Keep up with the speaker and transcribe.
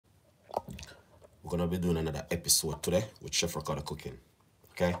gonna be doing another episode today with Chef Ricardo cooking.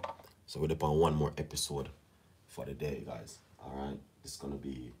 Okay? So we're upon one more episode for the day, guys. Alright? It's gonna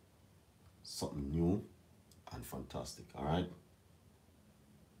be something new and fantastic, alright?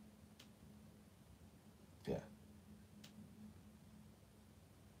 Yeah.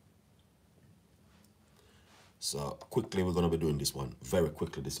 So quickly we're gonna be doing this one very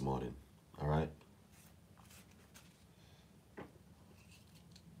quickly this morning. Alright?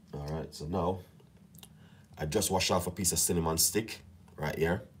 Alright, so now I just washed off a piece of cinnamon stick right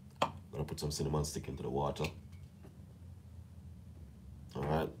here. I'm gonna put some cinnamon stick into the water.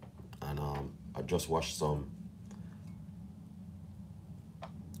 Alright, and I just washed some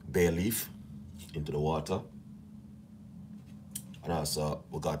bay leaf into the water. And also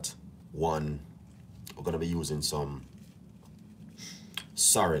we're gonna be using some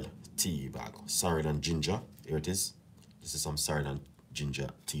sorrel tea bag, sorrel and ginger. Here it is. This is some sorrel and ginger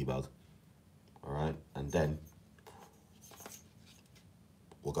tea bag. Alright, and then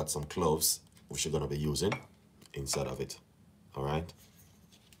we got some cloves which we're gonna be using inside of it. Alright,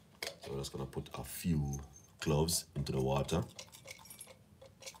 so we're just gonna put a few cloves into the water.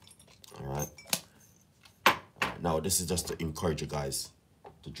 Alright, now this is just to encourage you guys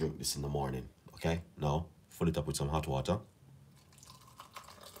to drink this in the morning. Okay, now fill it up with some hot water